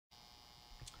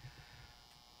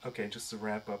Okay, just to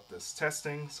wrap up this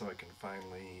testing so I can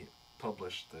finally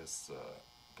publish this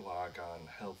blog on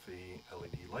healthy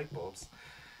LED light bulbs,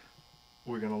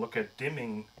 we're going to look at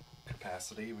dimming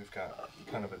capacity. We've got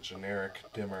kind of a generic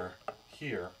dimmer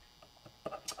here,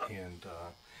 and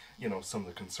you know, some of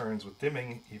the concerns with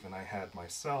dimming, even I had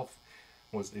myself,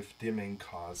 was if dimming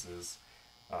causes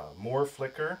more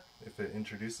flicker, if it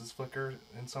introduces flicker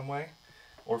in some way,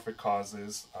 or if it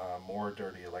causes more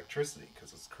dirty electricity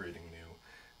because it's creating new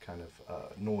kind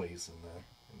of noise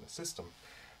in the system.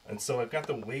 And so I've got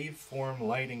the waveform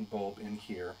lighting bulb in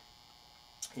here,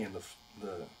 and the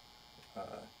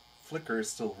flicker is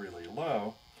still really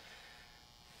low.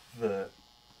 The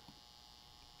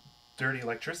dirty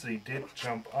electricity did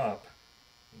jump up.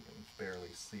 You can barely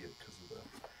see it because of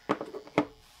the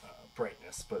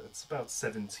brightness, but it's about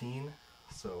 17,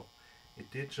 so it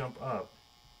did jump up.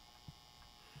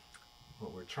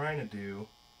 What we're trying to do,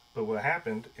 but what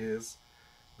happened is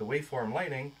the waveform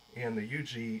lighting and the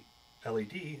UG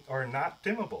LED are not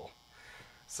dimmable.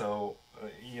 So,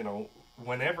 you know,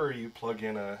 whenever you plug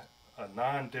in a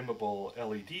non-dimmable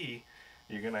LED,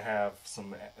 you're going to have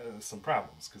some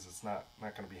problems because it's not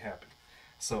going to be happy.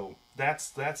 So that's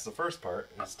the first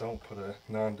part, is don't put a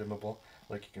non-dimmable.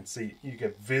 Like you can see, you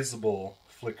get visible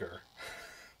flicker.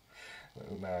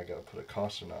 Now I got to put a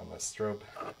caution on the strobe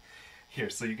here.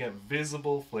 So you get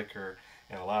visible flicker.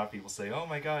 And a lot of people say, oh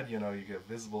my god, you know, you get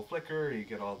visible flicker, you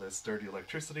get all this dirty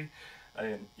electricity,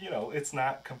 and you know, it's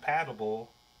not compatible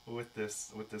with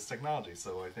this technology.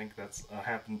 So I think that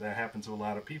happened to a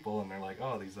lot of people, and they're like,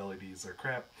 oh, these LEDs are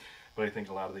crap. But I think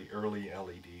a lot of the early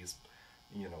LEDs,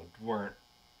 you know, weren't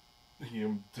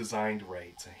designed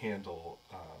right to handle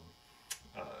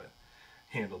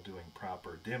doing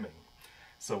proper dimming.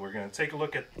 So we're going to take a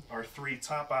look at our three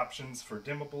top options for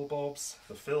dimmable bulbs.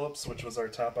 The Philips, which was our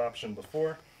top option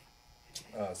before,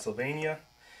 Sylvania,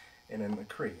 and then the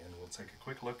Cree. And we'll take a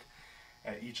quick look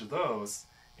at each of those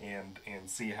and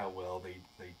see how well they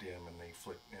dim and they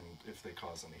flick, and if they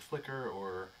cause any flicker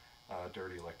or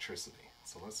dirty electricity.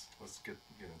 So let's get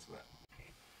into that.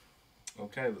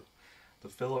 Okay, the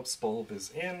Philips bulb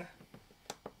is in.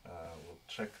 We'll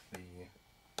check the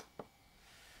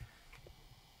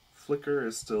flicker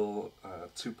is still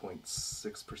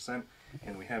 2.6%,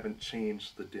 and we haven't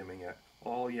changed the dimming at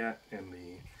all yet, and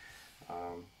the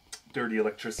dirty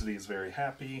electricity is very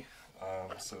happy,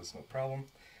 so it's no problem.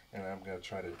 And I'm going to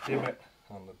try to dim it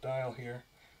on the dial here.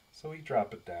 So we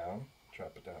drop it down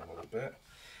a little bit,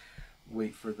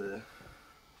 wait for the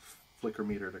flicker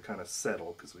meter to kind of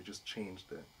settle because we just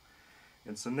changed it.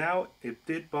 And so now it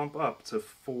did bump up to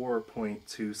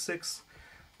 4.26.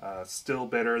 Still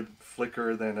better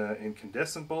flicker than an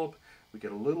incandescent bulb. We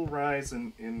get a little rise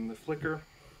in the flicker,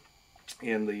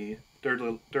 and the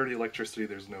dirty electricity,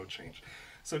 there's no change.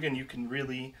 So again, you can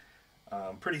really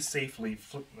pretty safely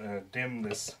dim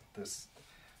this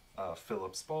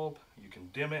Philips bulb. You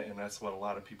can dim it, and that's what a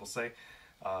lot of people say.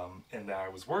 And that I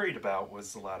was worried about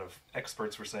was a lot of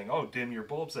experts were saying, oh, dim your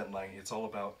bulbs at night. It's all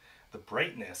about the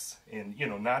brightness, and you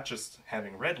know, not just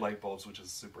having red light bulbs, which is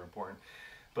super important,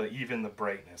 but even the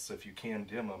brightness, if you can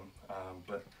dim them.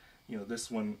 But you know, this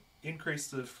one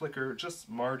increased the flicker just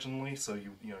marginally, so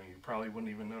you probably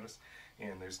wouldn't even notice,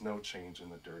 and there's no change in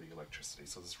the dirty electricity.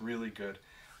 So it's really good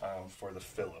for the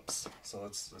Philips. So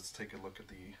let's take a look at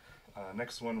the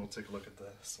next one. We'll take a look at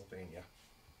the Sylvania.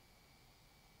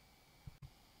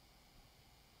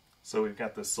 So we've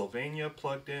got the Sylvania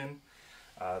plugged in.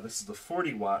 This is the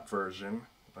 40-watt version.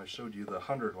 I showed you the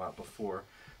 100-watt before.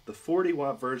 The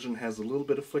 40-watt version has a little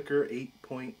bit of flicker,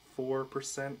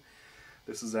 8.4%.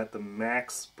 This is at the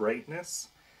max brightness.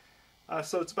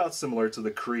 So it's about similar to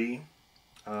the Cree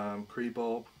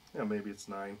bulb. Yeah, maybe it's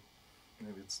 9,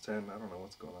 maybe it's 10. I don't know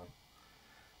what's going on.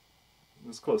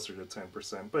 It's closer to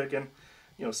 10%. But again,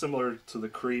 you know, similar to the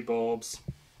Cree bulbs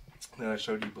that I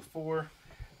showed you before.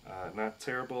 Not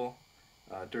terrible.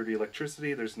 Dirty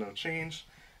electricity, there's no change.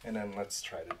 And then let's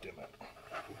try to dim it.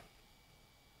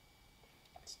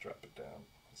 Let's drop it down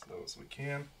as low as we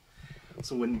can.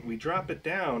 So when we drop it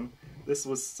down, this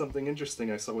was something interesting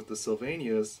I saw with the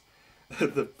Sylvanias.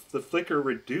 the flicker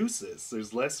reduces.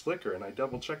 There's less flicker, and I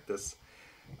double checked this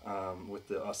with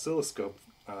the oscilloscope.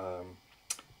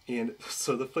 And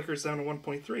so the flicker's down to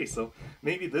 1.3. So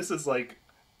maybe this is like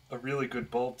a really good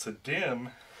bulb to dim.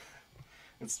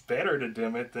 It's better to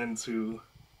dim it than to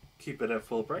keep it at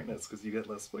full brightness because you get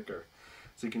less flicker.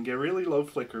 So you can get really low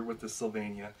flicker with the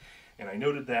Sylvania. And I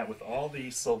noted that with all the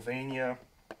Sylvania,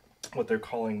 what they're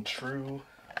calling true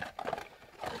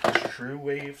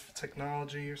wave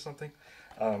technology or something.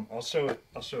 I'll show it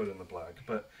in the blog.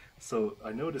 But so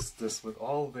I noticed this with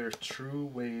all their true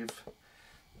wave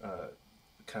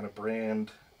kind of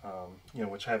brand, you know,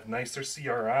 which have nicer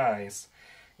CRIs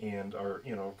and are,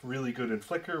 you know, really good in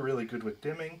flicker, really good with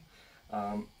dimming.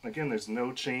 Again, there's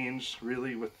no change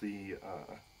really with the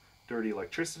dirty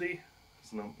electricity.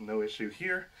 There's no issue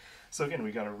here. So again,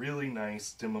 we got a really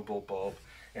nice dimmable bulb,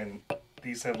 and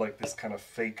these have like this kind of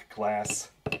fake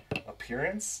glass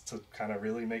appearance to kind of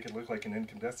really make it look like an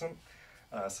incandescent.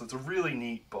 So it's a really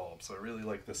neat bulb. So I really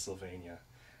like this Sylvania,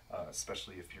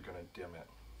 especially if you're going to dim it.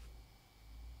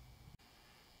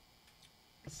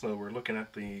 So we're looking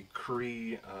at the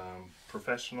Cree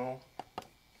professional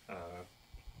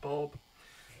bulb,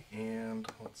 and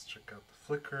let's check out the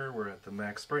flicker. We're at the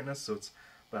max brightness, so it's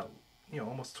about, you know,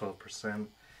 almost 12%.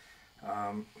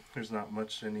 There's not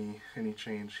much any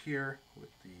change here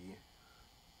with the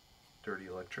dirty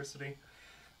electricity.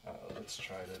 Let's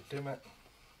try to dim it.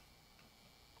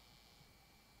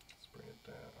 Let's bring it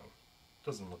down.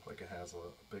 Doesn't look like it has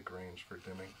a big range for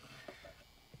dimming.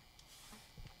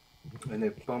 And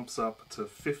it bumps up to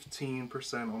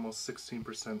 15%, almost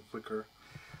 16% flicker.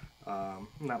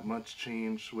 Not much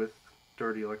change with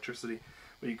dirty electricity,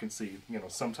 but you can see, you know,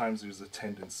 sometimes there's a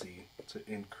tendency to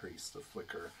increase the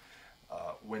flicker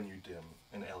when you dim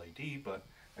an LED, but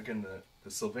again,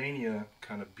 the Sylvania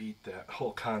kind of beat that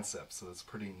whole concept, so it's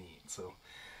pretty neat. So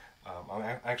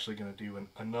I'm actually going to do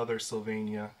another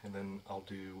Sylvania, and then I'll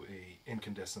do a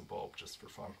incandescent bulb just for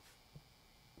fun.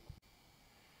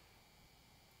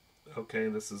 Okay,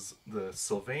 this is the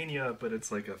Sylvania, but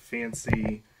it's like a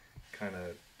fancy kind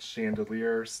of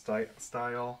chandelier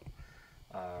style.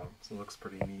 So it looks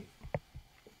pretty neat.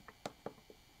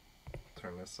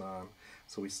 Turn this on.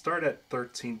 So we start at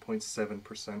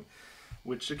 13.7%,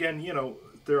 which again, you know,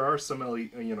 there are some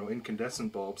you know,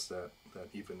 incandescent bulbs that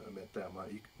even emit that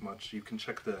much. You can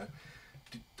check the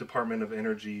Department of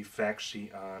Energy fact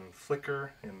sheet on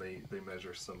Flickr, and they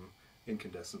measure some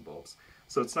incandescent bulbs.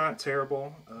 So it's not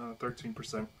terrible,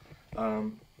 13%.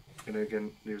 And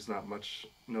again, there's not much,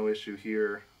 no issue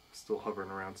here. Still hovering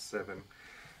around 7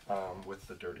 with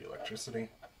the dirty electricity.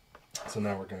 So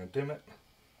now we're going to dim it.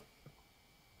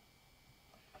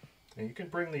 And you can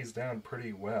bring these down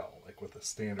pretty well, like with a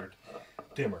standard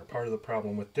dimmer. Part of the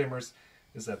problem with dimmers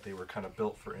is that they were kind of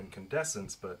built for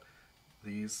incandescence, but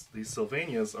these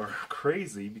Sylvanias are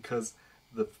crazy because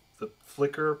the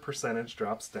flicker percentage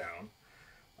drops down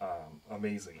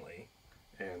amazingly,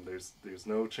 and there's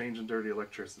no change in dirty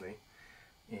electricity,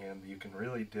 and you can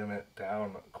really dim it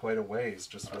down quite a ways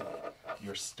just with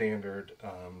your standard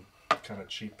kind of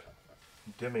cheap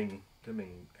dimming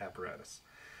apparatus.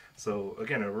 So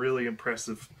again, a really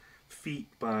impressive feat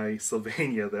by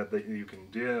Sylvania that you can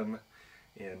dim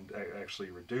and actually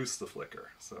reduce the flicker.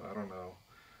 So I don't know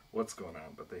what's going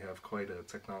on, but they have quite a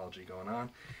technology going on,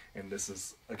 and this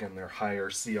is again their higher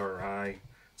CRI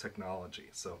technology.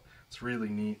 So it's really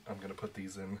neat. I'm going to put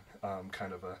these in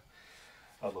kind of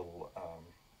a little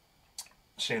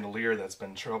chandelier that's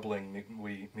been troubling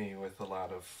me with a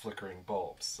lot of flickering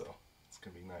bulbs, so it's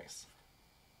going to be nice.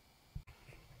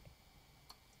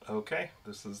 Okay,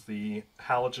 this is the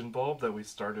halogen bulb that we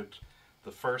started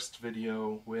the first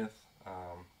video with,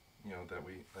 you know, that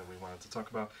we wanted to talk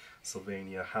about.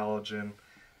 Sylvania Halogen,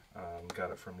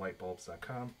 got it from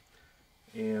lightbulbs.com.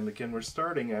 And again, we're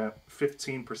starting at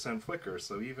 15% flicker,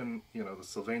 so even, you know, the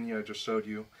Sylvania I just showed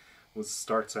you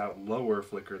starts out lower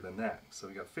flicker than that. So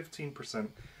we got 15%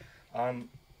 on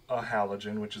a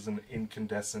halogen, which is an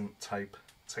incandescent type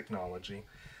technology.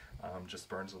 Just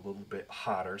burns a little bit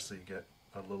hotter, so you get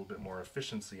a little bit more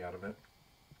efficiency out of it.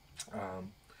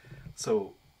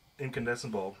 So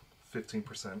incandescent bulb,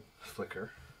 15%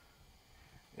 flicker,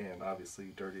 and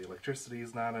obviously dirty electricity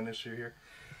is not an issue here.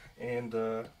 And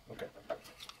okay, I'm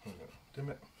gonna dim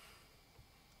it,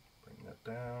 bring that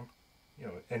down, you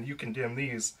know, and you can dim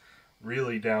these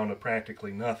really down to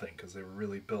practically nothing because they were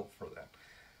really built for that.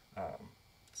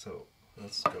 So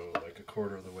let's go like a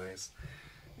quarter of the ways,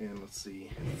 and let's see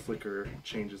if flicker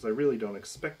changes. I really don't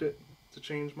expect it to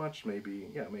change much. Maybe,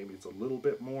 yeah, maybe it's a little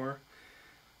bit more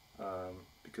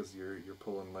because you're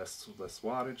pulling less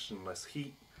wattage and less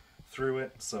heat through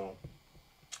it. So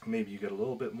maybe you get a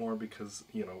little bit more because,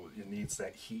 you know, it needs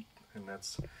that heat, and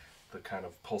that's the kind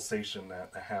of pulsation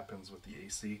that happens with the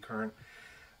AC current.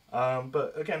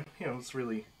 But again, you know, it's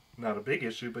really not a big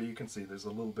issue, but you can see there's a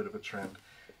little bit of a trend.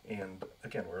 And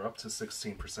again, we're up to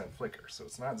 16% flicker, so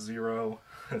it's not zero,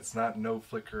 it's not no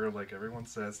flicker like everyone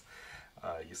says.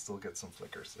 You still get some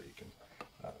flicker, so you can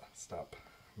stop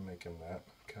making that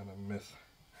kind of myth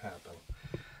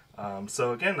happen.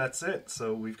 So again, that's it.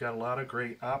 So we've got a lot of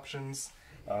great options.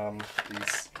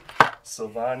 These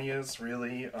Sylvania's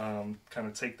really kind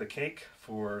of take the cake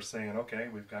for saying, okay,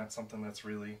 we've got something that's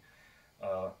really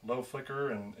low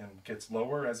flicker and gets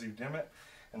lower as you dim it.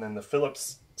 And then the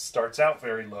Philips starts out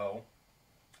very low.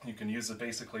 You can use it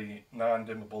basically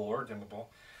non-dimmable or dimmable,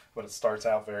 but it starts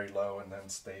out very low and then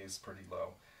stays pretty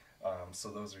low. So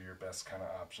those are your best kind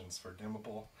of options for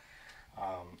dimmable.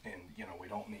 And you know, we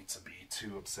don't need to be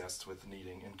too obsessed with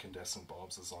needing incandescent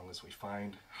bulbs as long as we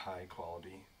find high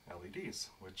quality LEDs,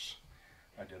 which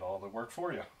I did all the work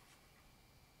for you.